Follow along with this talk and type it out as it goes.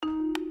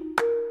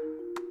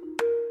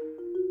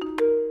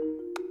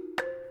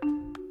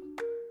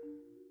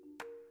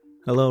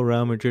Hello,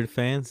 Real Madrid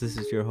fans. This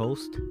is your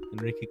host,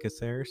 Enrique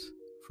Caceres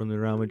from the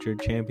Real Madrid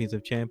Champions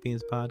of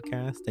Champions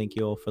podcast. Thank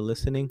you all for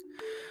listening.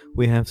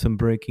 We have some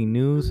breaking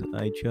news.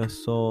 I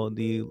just saw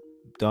the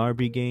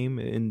derby game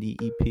in the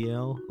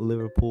EPL,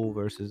 Liverpool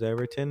versus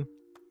Everton.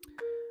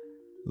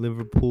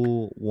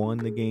 Liverpool won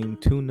the game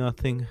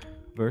 2-0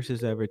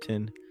 versus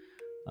Everton.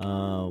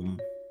 Um,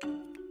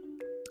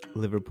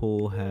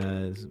 Liverpool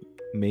has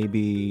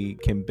maybe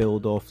can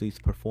build off these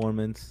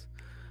performance.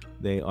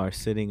 They are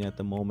sitting at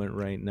the moment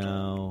right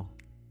now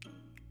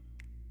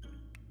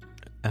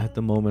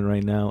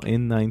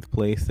in ninth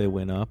place. They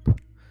went up,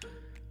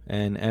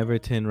 and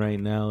Everton right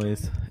now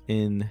is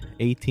in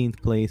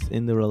 18th place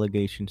in the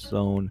relegation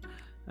zone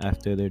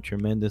after their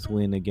tremendous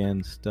win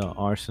against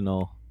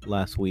Arsenal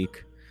last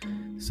week.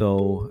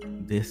 So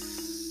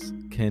this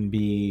can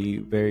be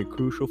very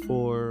crucial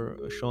for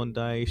Sean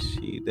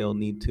Dyche. They'll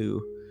need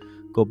to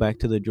go back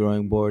to the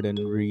drawing board and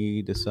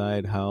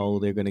decide how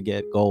they're going to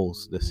get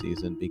goals this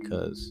season,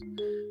 because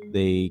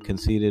they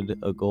conceded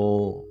a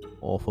goal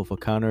off of a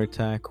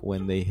counterattack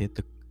when they hit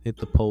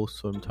the post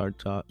from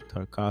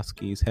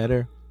Tarkowski's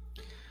header,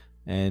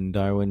 and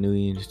Darwin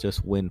Núñez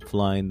just went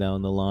flying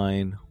down the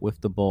line with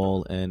the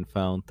ball and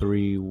found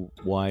three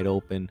wide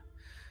open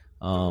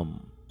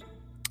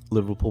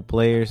Liverpool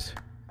players,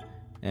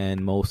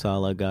 and Mo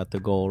Salah got the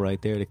goal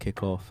right there to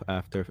kick off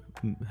after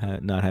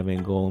not having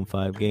a goal in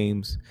 5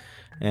 games.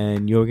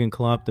 And Jurgen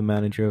Klopp, the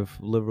manager of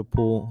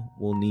Liverpool,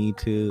 will need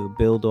to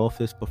build off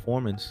this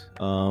performance.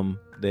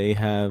 They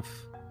have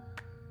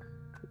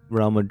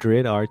Real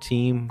Madrid, our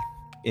team,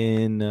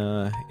 in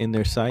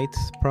their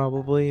sights.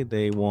 Probably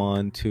they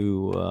want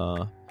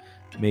to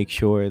make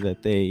sure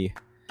that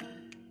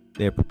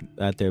they're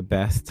at their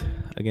best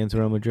against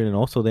Real Madrid, and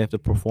also they have to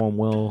perform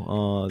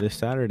well this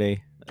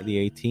Saturday,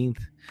 the 18th,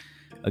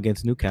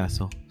 against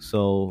Newcastle.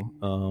 So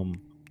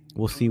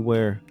we'll see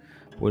where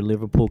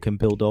Liverpool can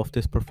build off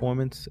this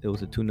performance. It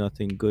was a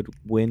 2-0 good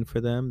win for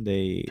them.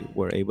 They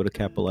were able to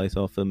capitalize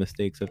off the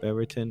mistakes of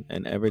Everton,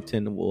 and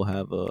Everton will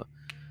have a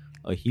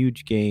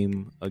huge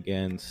game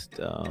against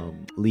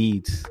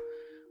Leeds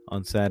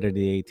on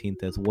Saturday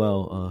 18th as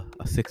well.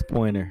 A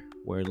 6-pointer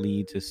where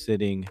Leeds is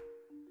sitting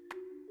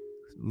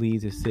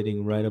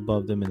right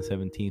above them in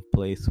 17th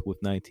place with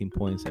 19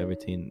 points.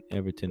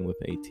 Everton with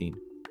 18.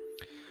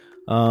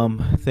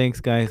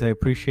 Thanks, guys. I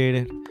appreciate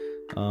it.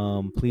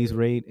 Please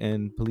rate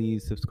and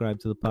please subscribe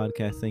to the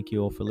podcast. Thank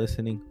you all for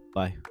listening.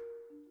 Bye.